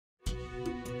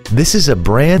This is a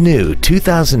brand new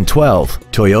 2012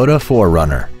 Toyota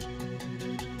 4Runner.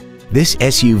 This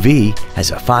SUV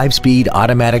has a 5-speed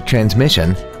automatic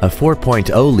transmission, a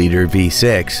 4.0-liter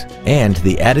V6, and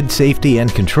the added safety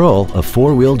and control of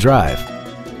 4-wheel drive.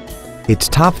 Its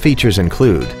top features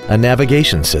include a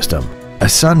navigation system, a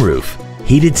sunroof,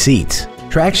 heated seats,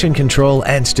 traction control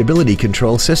and stability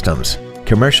control systems,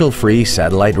 commercial-free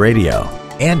satellite radio,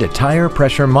 and a tire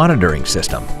pressure monitoring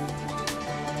system.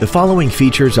 The following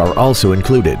features are also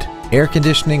included: air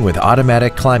conditioning with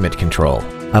automatic climate control,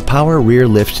 a power rear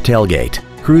lift tailgate,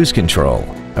 cruise control,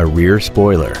 a rear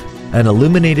spoiler, an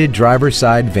illuminated driver's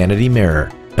side vanity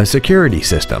mirror, a security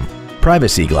system,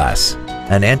 privacy glass,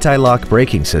 an anti-lock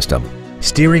braking system,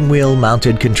 steering wheel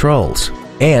mounted controls,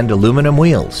 and aluminum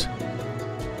wheels.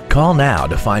 Call now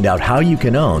to find out how you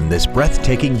can own this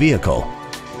breathtaking vehicle.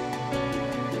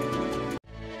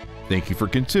 Thank you for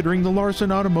considering the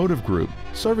Larson Automotive Group,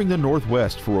 serving the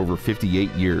Northwest for over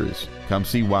 58 years. Come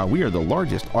see why we are the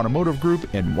largest automotive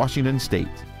group in Washington State.